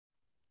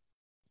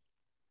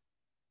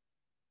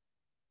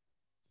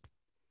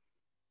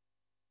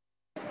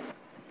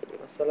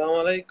السلام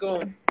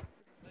علیکم.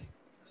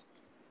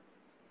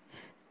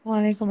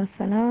 وعلیکم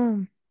السلام.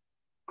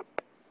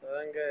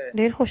 څرنګه یې؟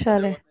 ډیر ولې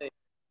خوشاله ونی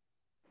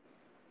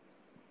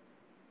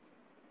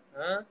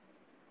ها؟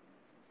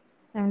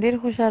 یم. ډیر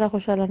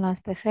خوشاله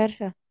ناسته. خیر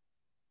شه.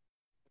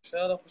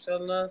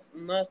 خوشحاله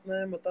ناست نه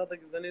یم. تا ته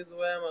کیسنیز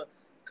وایم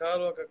کال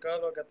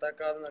وکړه تا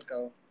کال نه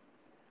کوه.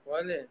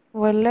 ولې؟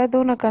 والله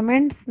دونه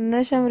کمنټس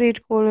نشم ریډ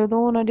کولی.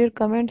 دونه ډیر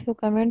کمنټس و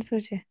چې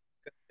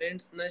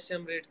کمنټس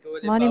نشم ریډ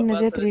کولی. ما نیم نه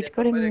بابا زیات سره ریډ دې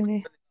کړي خبرې مې دي.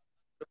 کولې،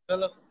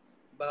 کله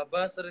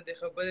بابا سره دې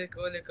خبرې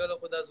کولې، کله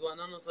خو د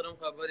ځوانانو سره هم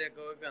خبرې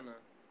کوه که نه.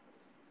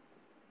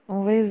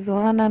 وای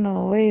ځوانه نو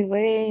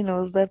وای نو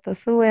اوس درته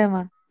څه ووایم.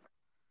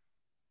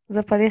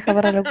 زه په دې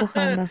خبره لږ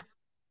وخانده.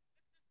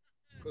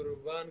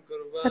 قربان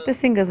ته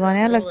څنګه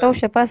ځوانه لږ تاو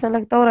شه، پاسه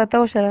لږ تاو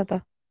راتاو شه راته.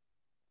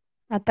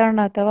 اتڼ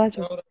راته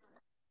واچو.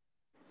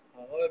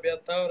 هغه بیا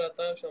تاو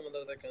راتاو شم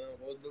درته که نه.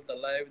 اوس دلته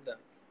لایو ده.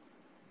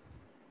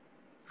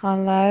 ښه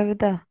لایو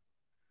ده.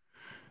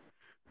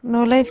 نو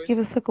لایف پوه کې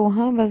به شوې؟ څه کوو؟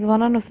 ها بس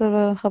ځوانانو سره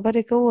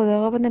خبرې کوو،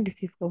 دغه به نه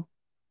ریسیف کوو.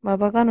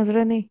 باباګانو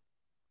زړه نه وي.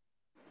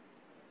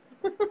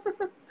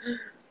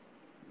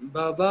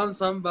 بابا هم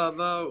سم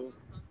بابا و.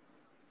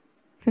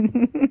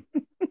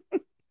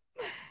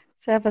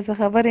 چا پسې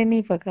خبرې نه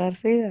په کار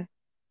صحیح ده.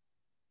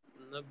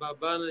 نه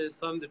بابا نه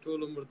سم د ټول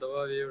عمر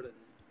دوا ویوړه.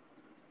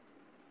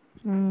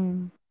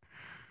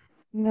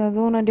 دا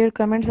دونه ډېر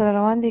کمنټس را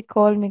روان دي.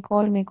 کال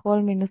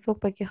می نو څوک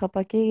پکې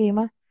خفه کېږي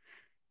مه.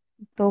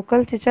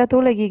 توکل چې چاته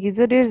ولګېږي.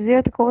 زه ډېر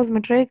زیات کالز مې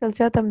ټرای کړل،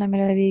 چاته هم نه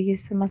میلاویږي.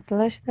 څه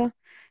مسله شته؟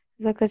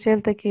 ځکه چې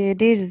هلته کې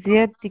ډېر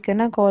زیات دي که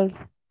نه کالز.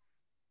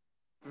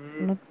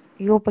 نو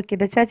یو پکې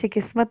د چا چې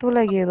قسمت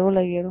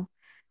ولګېدو.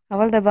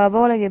 اول د بابا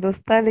ولګېدو،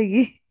 ستا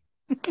لګي.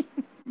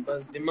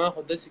 بس دما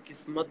خو داسې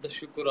قسمت د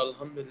شکر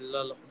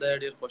الحمدلله له خدای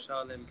ډېر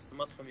خوشحاله یم.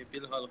 قسمت خو مې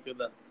فلحال ښه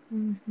ده.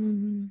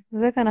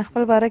 ځکه نه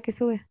خپل باره کې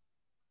څه وایې؟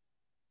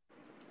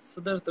 څه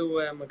درته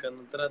ووایم که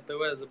نه؟ ته راته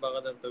ووایه زه به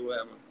هغه درته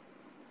ووایم.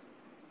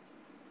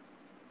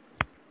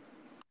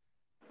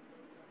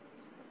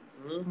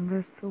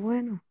 بس څه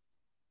وایې نو؟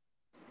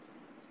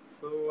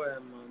 څه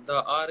ووایم؟ دا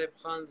عارف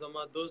خان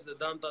زما دوست دی،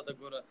 دا هم تا ته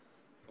ګوره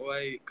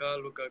وایي کال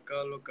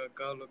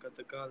وکړه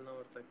ته کال نه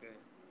ورته کوې.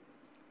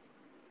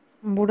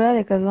 بوډا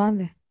دی که ځوان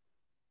دی؟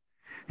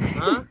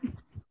 ها؟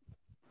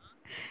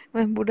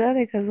 بوډا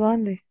دی که ځوان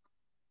دی؟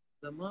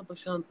 زما په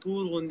شان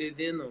تور غوندې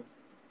دی نو.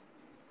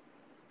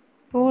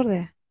 تور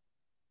دی؟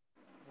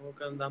 هو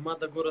که نه دا ما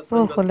ته ګوره تور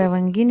څنګه خو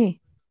لونګینې.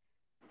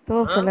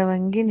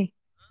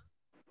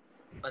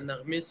 ها؟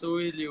 نغمې څه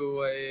ویلي وو؟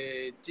 وایي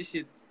چې شي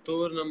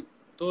تور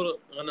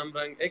غنم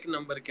رنگ 1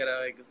 نمبر کې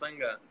راغی که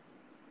څنګه؟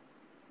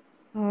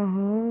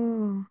 اوهو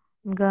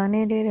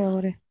ګانې ډېرې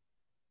اورې.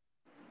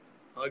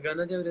 هغه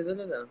ګانا دې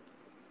اورېدلې ده؟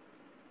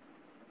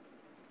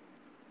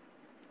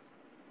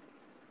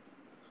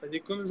 ښه دې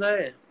کوم ځای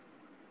یې؟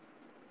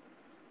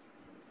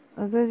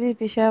 زه جی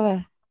پېښور،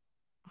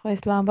 خو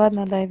اسلام آباد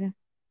نه لایو یم.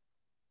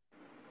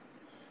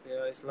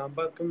 یا اسلام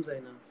آباد کوم ځای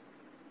نه؟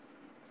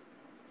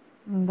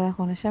 دا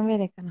خو نشم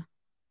ویلی که نه.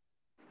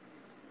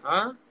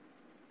 ها؟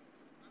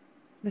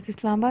 بس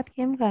اسلام آباد کې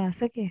یم که نه.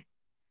 څه کې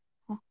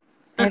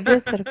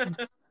ایډرس درکړم؟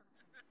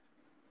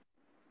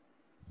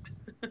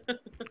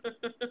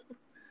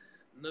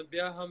 نه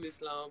بیا هم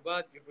اسلام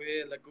آباد کې خو یې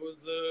لکه اوس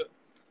زه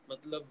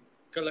مطلب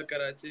کله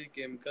کراچۍ کې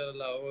یم، کله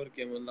لاهور کې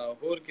یم.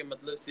 لاهور کې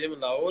مطلب سیم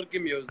لاهور کې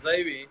م یو ځای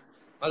وي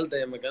هلته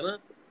یم که نه.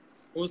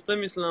 اوس ته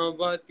هم اسلام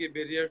آباد کې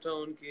بیریا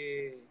ټاون کې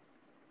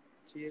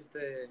چیرته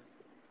یې؟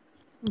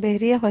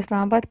 بهریه خو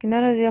اسلام آباد کې نه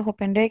راځي، خو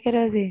پنډۍ کې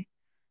راځي.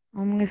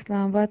 او موږ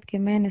اسلام آباد کې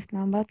مین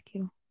اسلام آباد کې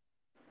یو.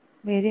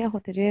 بهریه خو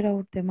ترې ډېر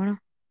اوټ دی مړه.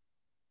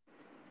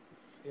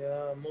 یا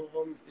موږ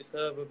هم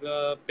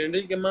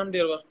پنډۍ کې ما هم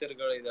ډېر وخت تېر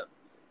کړی ده.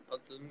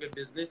 هلته زموږ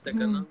بزنس ده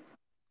که نه.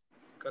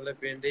 کله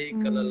پنډۍ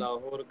کله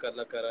لاهور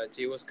کله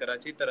کراچۍ. اوس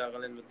کراچۍ ته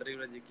راغلی یم 3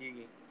 ورځې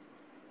کېږي.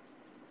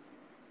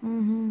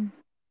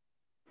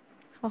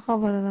 ښه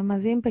خبره ده.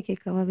 مزې هم پکې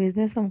کوه،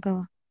 بزنس هم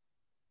کوه.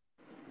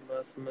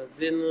 بس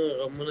مزې نه،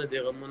 غمونه دي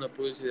غمونه.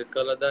 پوه شوې؟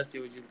 کله داسې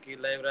یو جلکۍ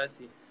لایو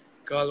راسي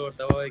کال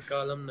ورته ووایي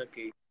کال هم نه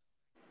کوي.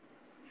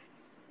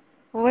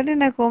 ولې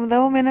نه کوم؟ دا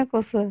مې نه کو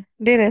څه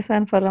ډېر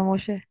احسان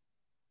فراموشه.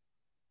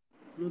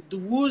 نو د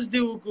اوس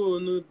دې وکړو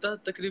نو دا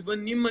تقریبا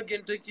نیمه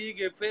ګنټه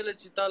کېږي فعله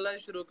چې تا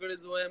لایو شروع کړی.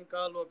 زه وایم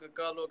کال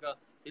وکړه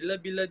هیله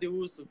بیله دې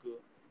اوس وکړو.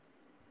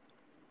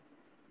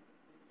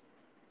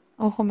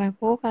 او خو مې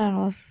کو که نه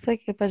نو څه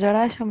کې په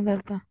ژړا شم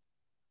درته.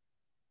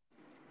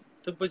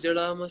 ته په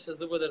ژړا مه شه،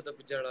 زه به درته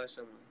په ژړا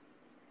شم.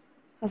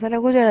 ښه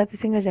لږ وژاړه. ته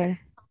څنګه ژاړې؟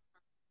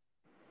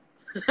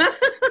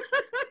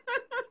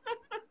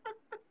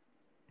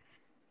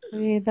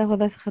 دا خو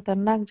داسې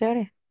خطرناک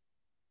ژاړې.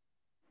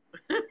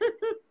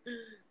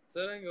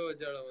 څرنګه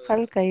وژاړم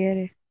خل درته؟ که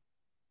یارې.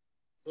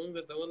 څوک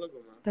درته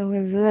ولګومه؟ ته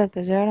ویل زه درته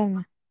ژاړم.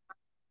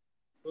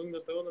 څوک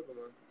درته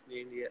ولګومه د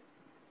انډیا؟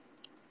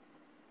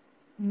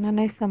 نه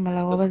نه ایسته مه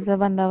لګوه. ښایسته بس څوک؟ زه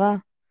بندوه.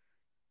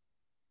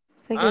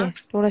 څه ها؟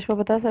 کې ټوله شپه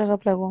په تا سره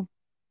غپ لګوم.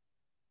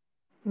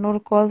 نور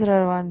کالز را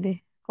روان دي،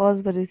 کالز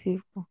به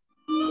ریسیو کړو.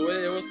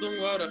 وایي اوس هم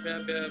واوره بیا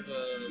به زه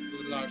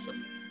لاړ شم.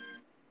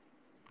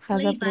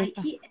 خزه Play by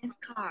پرېږده TF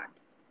card.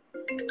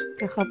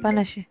 که خفه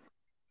نه شي.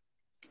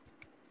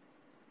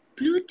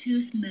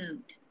 Bluetooth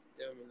mode.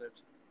 یو منټ.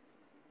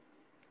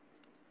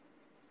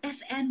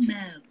 FM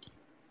mode.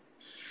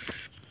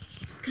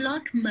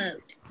 Clock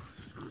mode.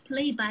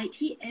 Play by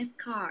TF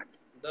card.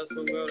 دا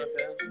سونګ واوره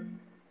خیر.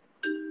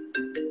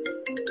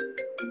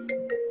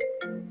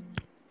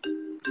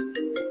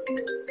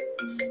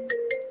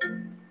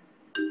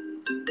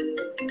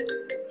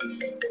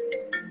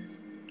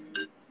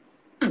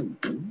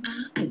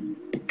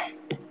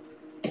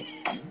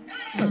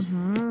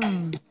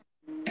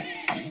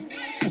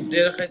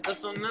 ډېره ښایسته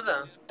سونګ نه ده.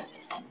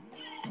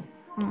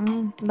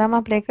 دا ما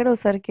پلی کړو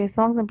سر کې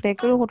سانګز مې پلی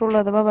کړو خو ټوله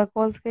د بابا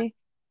کالز کوي.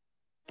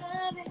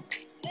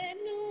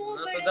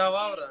 نه ته دا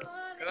واوره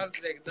کال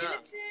پرېږده.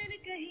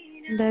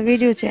 دا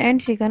ویډیو چې اینډ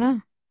شي که نه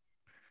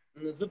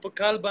نو زه په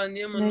کال باندې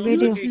یم دا نور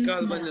ویډیو څه کوي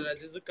کال باندې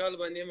راځي زه کال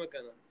باندې یم که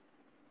نه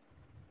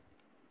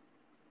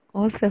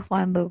اوس یې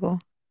خوند وکړو.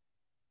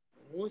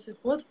 اوس یې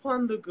خود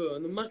خوند وکړه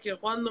نو مخکې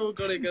خوند نه و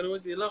کړی که نه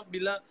اوس یې لغ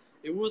بلا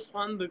اوس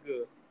خوند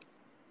وکړه.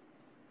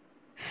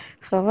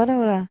 خبره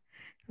وړه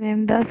مې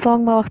دا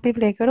سانګ ما وختي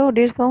پلی کړو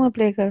ډېر سانګ مې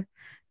پلی کړ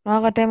نو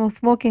هغه ټایم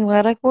سموکینګ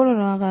وغیره کولو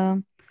نو هغه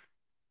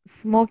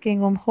سموکینګ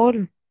هم خول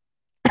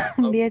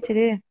بیا چې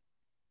دی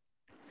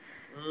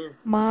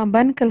ما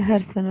بند کړل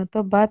هر څه نو ته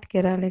باد کې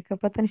راغلی که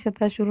پته نشته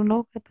تا شروع نه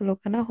وکتلو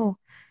که نه خو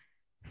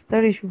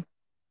ستړي شو.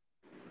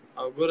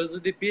 او ګوره زه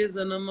دې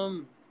پېژنم هم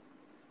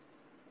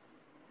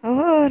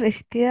اوه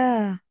رښتیا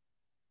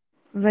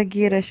زه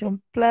ګیره شوم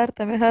پلار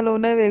ته مې هلو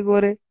نه وی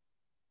ګورې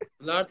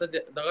پلار ته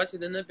دغسې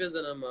د نه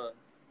پېژنم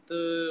ته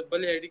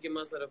بلې آی ډي کې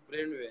ما سره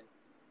فرینډ وې.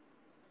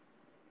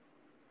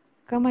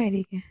 کوم آی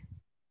ډي کې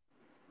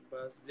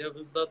بس بیا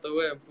به زه دا ته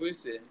ووایم پوه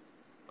شوې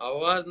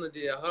اواز نه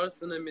دی هر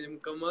څه نه مې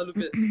مکمل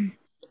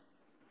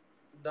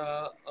دا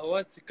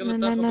اواز چې کله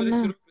تا خبرې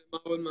شروع کړې ما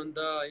وویل من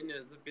دا اینه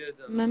زه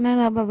پېژنم. نه نه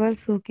نه به بل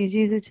څوک یې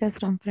جي زه چا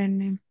سره هم فرینډ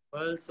نه یم.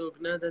 بل څوک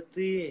نه ده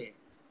ته یې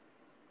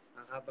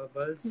هغه به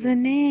بل څوک زه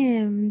نه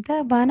یم دا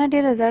بهانه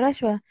ډېره زړه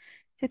شوه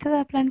چې ته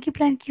دا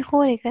پلانکي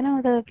خور یې که نه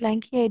دا د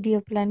پلانکي آی ډي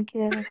او پلانکي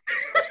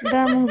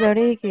دا مونږ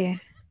زړې کې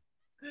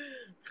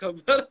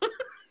خبره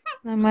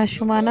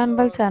ماشومانان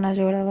بل چا نه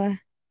جوړوه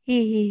هی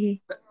هی هی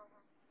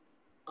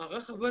هغه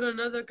خبره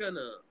نه ده که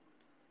نه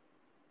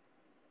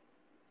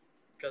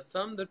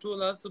قسم د ټول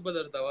هر څه به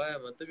درته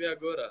وایم ته بیا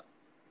ګوره.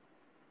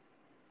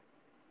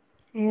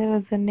 یاره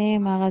زه نه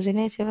یم هغه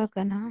جنۍ چې وه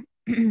که نه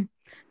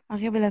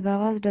هغې به لږ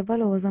اواز ډبل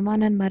و زما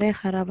نن مرۍ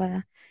خرابه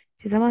ده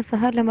چې زما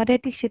سهار له مرۍ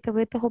ټیک شي ته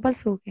به ته خو بل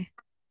څوک یې.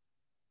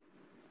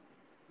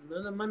 نه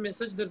نه ما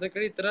میسج درته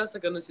کړی ته راسه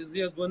که نه چې زه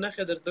یو دوه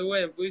نښې درته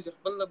ووایم پوه شې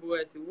خپله به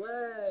وایې چې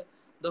وای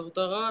دا خو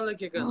ته غاله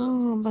کې که نه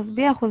بس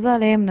بیا خو زه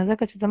یم نه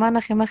ځکه چې زما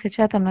نښې مخې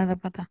چاته هم نه ده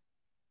پته.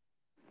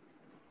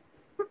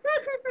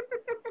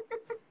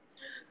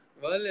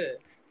 ولې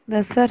د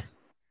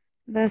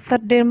سر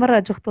ډېر مه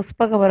راجوختو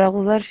سپکه به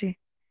راغوځار شي.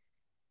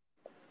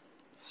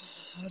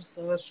 هر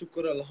سهار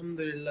شکر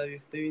الحمدلله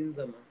ویښته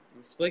وینځمه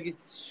نو سپکې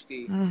څه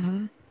کوي.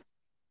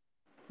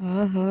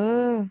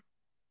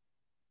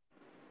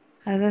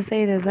 ښه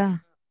صحیح ده ځه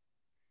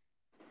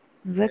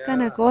زه که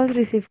نه کال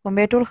ریسیف کوم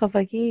بیا ټول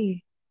خفه کېږي.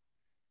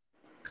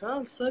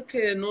 کال څه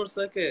کوې نور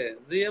څه کوې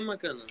زه یمه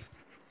که نه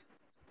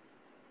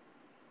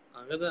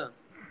هغه ده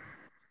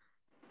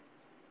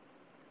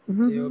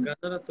یو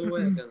ګانه راته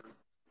ووایه که نه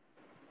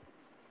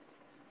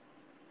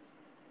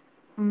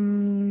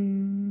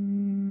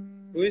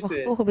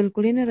پښتو خو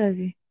بلکلي نه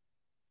راځي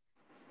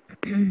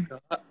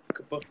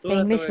که پښتو په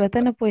انګلیش به ته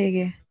نه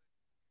پوهېږې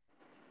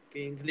که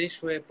انګلیش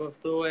وایې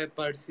پښتو وایې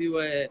پارسي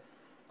وایې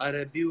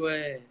عربي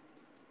وایې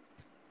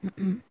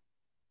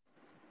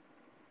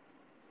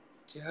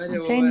چې هر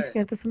یو چاینیز کې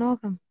ورته څه نه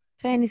وکړم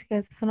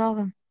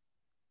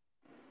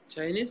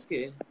چاینیز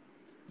کې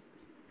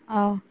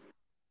او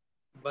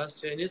بس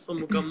چاینیز خو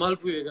مکمل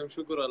پوهېږم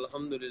شکر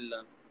الحمدلله.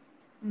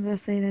 زه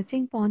صحیح ده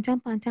چینګ پانګ چانګ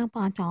پانګ چانګ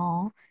پانګ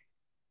چانګ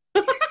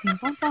چینګ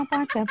پانګ چانګ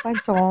پانګ چانګ پانګ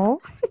چانګ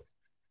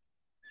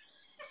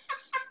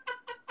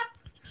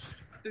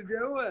ته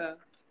بیا ووایه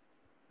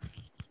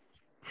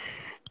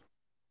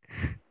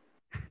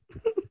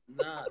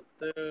نه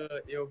ته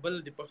یو بل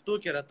د پښتو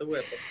کې راته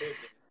ووایه پښتو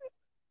کې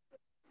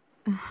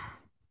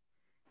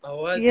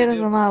یاره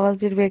زما اواز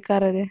ډېر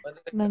بېکاره دی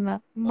نه نه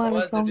ما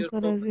له سانګ ته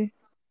راځي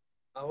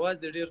اواز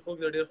دې ډېر خوږ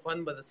دی ډېر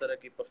خوند به در سره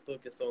کوي پښتو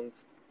کې سانګز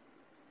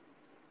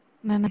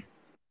نه نه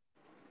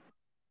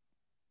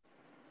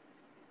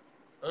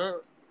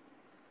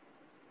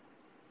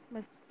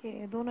بس کې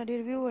دونه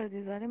ډېر ویورز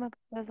دي ظالمه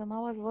دا زما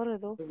اواز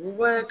واورېدو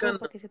ووایه که نه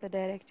پکې چې ته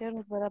ډایرکټر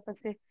اوس به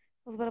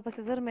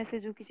راپسې زر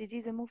میسج وکړي چې جي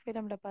زموږ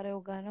فلم لپاره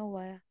یو ګانه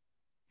ووایه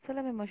څه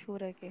له مې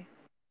مشهوره کې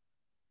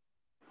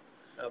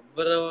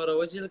خبره واوره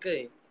وجل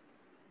کوي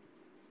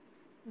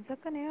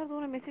ځکه نه یار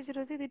دونه میسج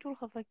راځي دی ټول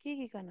خفه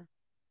کېږي که نه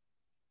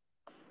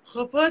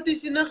خفه دي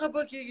چې نه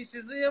خفه کېږي چې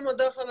زه یم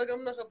دا خلک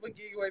هم نه خفه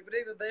کېږي وایي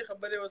پرېږده دای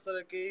خبرې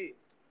ورسره کوي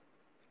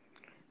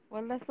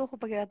والله څوک خو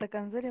پکې راته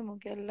کنځلې مو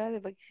کې الله دې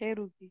پکې خیر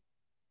وکړي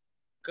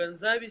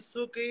کنځاوي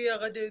څوک کوي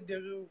هغه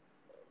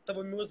ته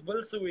به مې اوس بل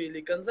څه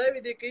ویلي کنځاوي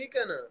دې کوي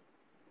که نه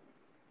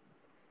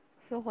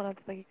څو خو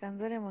راته پکې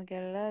کنځلې مو کړې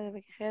الله دې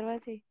پکې خیر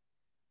واچوي.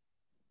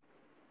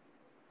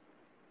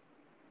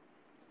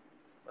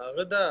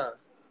 هغه ده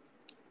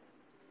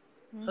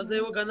ښځه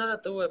یې وګڼله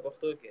ته ووایه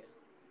پښتو کې.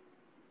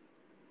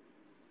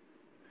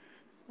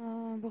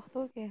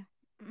 پښتو کې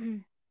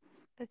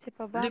ته چې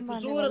په بام لږ په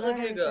باندې زوره ولاړه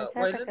وې غږېږه تا چا ته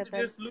وایلن دې کتل؟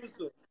 ډېر سلو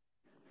سو.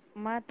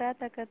 ما تا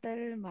ته کتل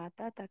ما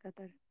تا ته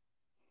کتل.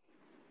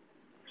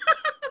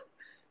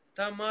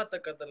 تا ما ته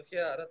کتل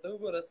خیا راته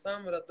وګوره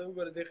سم راته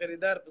وګوره د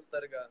خریدار په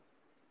سترګه.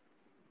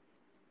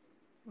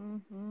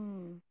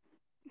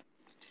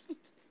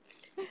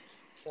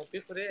 پاپي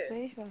خورې؟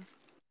 صحیح شوه.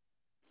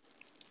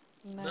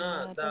 نه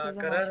تا دا ته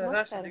زه کراره ماشومه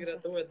راشه ښکارم لږ که؟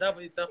 راته ووایه دا به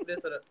دې تا خولې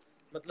سره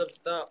مطلب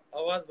ستا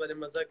اواز باندې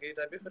مزه کوي.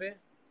 ټاپي خورې؟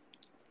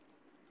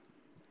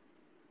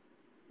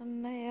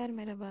 نه یار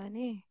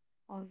مهرباني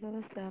او زه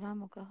بس د آرام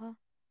وکړه.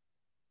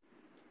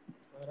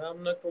 آرام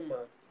نه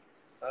کومه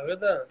هغه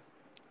ده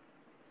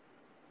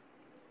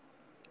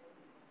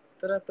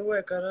ته راته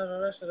ووایه کراره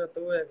راشه راته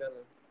ووایه که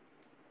نه.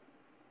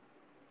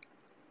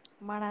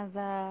 مړه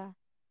ځه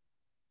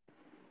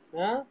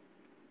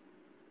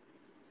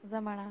زه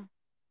مړه.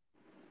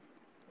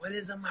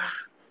 ولې زه مړه؟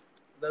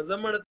 دا زه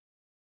مړه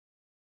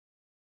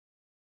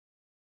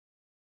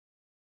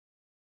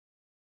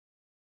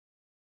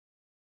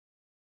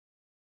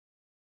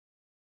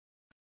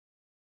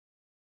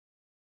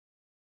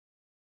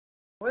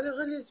ولې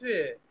غلې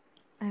سوې؟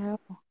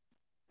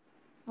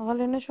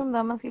 غلی نه شوم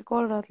دا منځ کې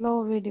کال راتله او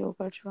ویډیو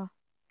کټ شوه.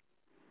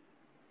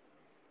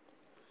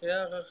 یا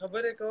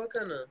خبرې کوه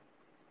که نه.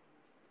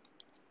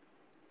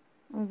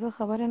 زه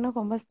خبرې نه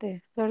کوم بس دی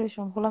ستړې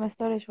شوم خوله مې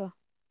ستړې شوه.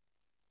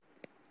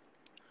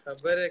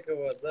 خبرې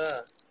کوه ځه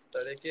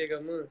ستړی کېږه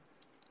مه.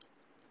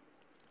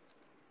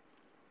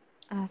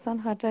 حسن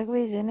خټک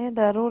وایي جنې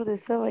دا رور دې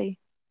څه وایي؟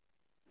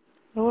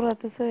 روره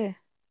ته څه وایې؟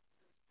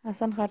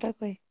 حسن خټک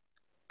وایي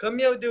کم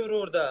یو دې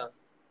ورور ده؟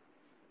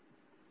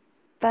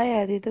 تا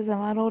یادې ته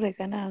زما رور یې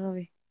که نه هغه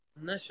وایي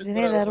نه شکر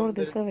جنې دا رور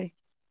دې څه الحمدلله. وایي؟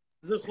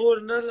 زه خور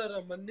نه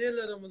لرم نه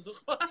لرم زه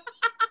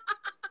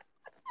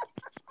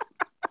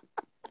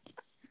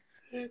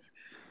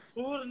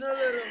خور نه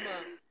لرم.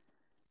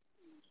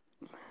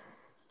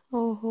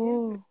 اوهو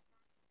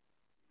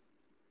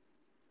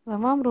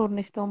زما هم رور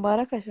نشته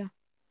مبارکه شه.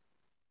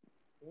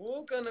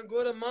 و که نه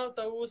ګوره ما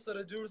ته اوس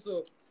سره جوړ سو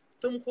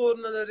ته هم خور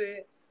نه لرې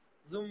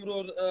زه هم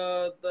ورور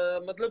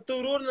مطلب ته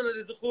ورور نه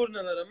لرې زه خور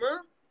نه لرم.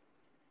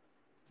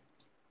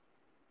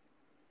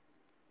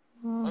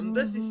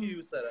 همداسې ښه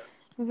یو سره.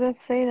 زه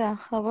صحیح ده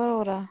خبر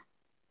وره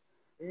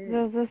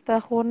زه ستا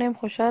خور نه یم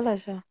خوشحاله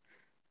شه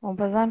او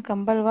په ځان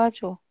کمبل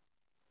واچو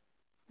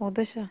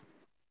اوده شه.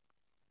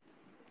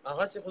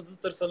 هغسې خو زه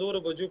تر 4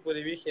 بجو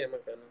پورې ویښ یم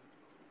که نه.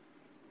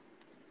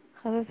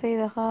 ښه زه صحیح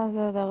ده ښه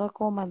زه دغه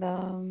کومه د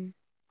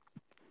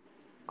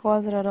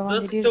کالز را روان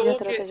دي ډېر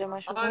زیات راته جمع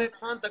شوي. عارف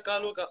خان ته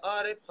کال وکړه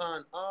عارف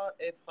خان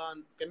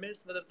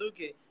کمنټس به درته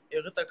وکړي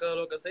هغه ته کال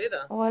وکړه صحیح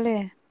ده.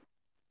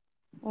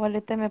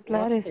 ولې ته مې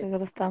پلار یې څه زه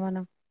به ستا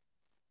منم.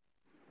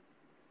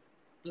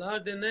 پلار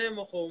دې نه یم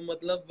خو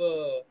مطلب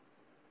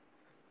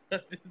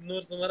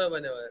نور څه مه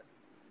راباندې وایه.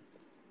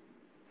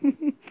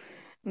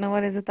 نو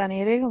ولې زه تا نه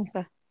هېرېږم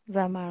څه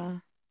ځه مړه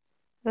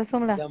زه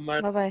څومره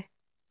بای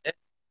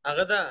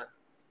هغه ده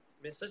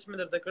میسج مې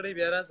درته کړی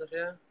بیا راسه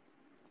ښه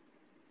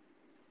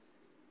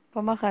په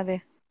مخه دی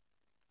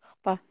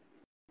خپه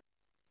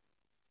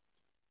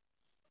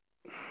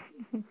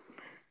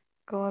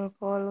کال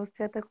اوس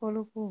چاته کال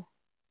وکړو.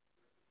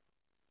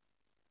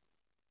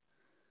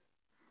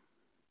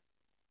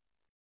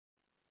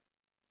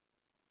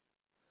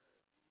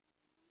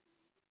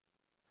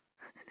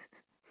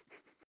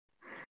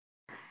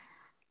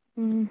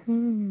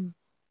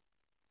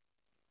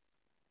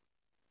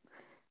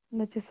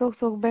 نو چې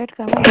څوک بیټ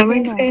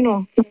کمنټس کوي نو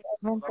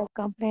من ته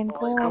کمپلین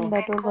کوم دا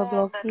ټول به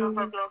بلاک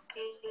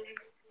کېږي.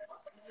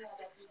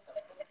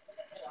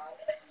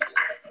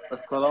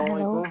 السلام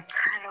علیکم.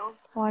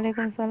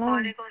 وعلیکم السلام.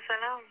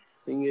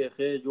 څنګه یې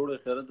ښه جوړه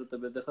خیرت د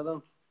طبیعت ښه ده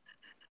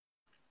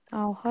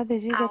او ښه دی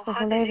جي زه په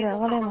خلایب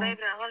راغلی یم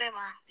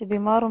چې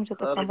بیمار وم چې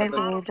ته کمبل کې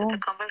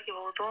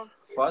به ودوم.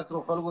 خاص رو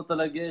خلکو ته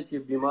لګی چې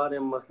بیمار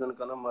یم مثلا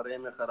کنه مرۍ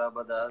مې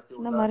خرابه ده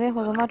نه مرۍ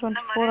خو زما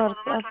 24 hours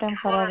هر ټایم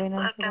خرابې نه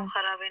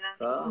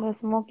د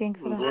سموکینګ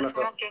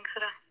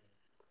سره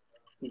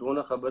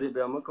دونه خبرې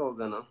بیا مه کوه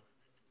که نه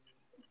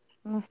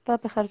نو ستا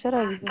پې خرچه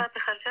راځي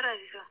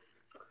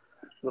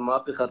زما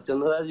پې خرچه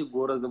نه راځي.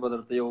 ګوره زه به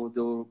درته یو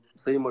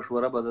صحیح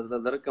مشوره به درته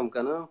درکړم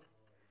که نه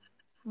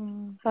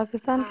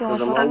پاکستان کې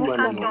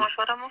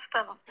مشوره مفته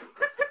ده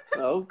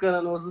او که نه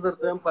نو زه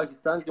درته یم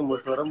پاکستان کې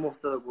مشوره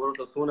مفته ده. ګوره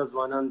که څونه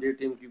ځوانان دې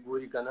ټیم کې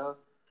ګوري که نه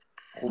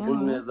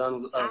خوبونه یې ځان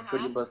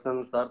کړي بسن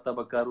سهار ته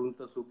به کارونو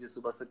ته څوک دې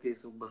صبح څه کوي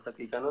څوک به څه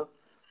کوي که نه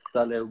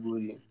ستا له یې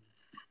ګوري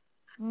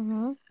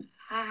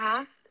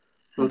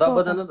نو دا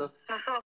بده نه ده.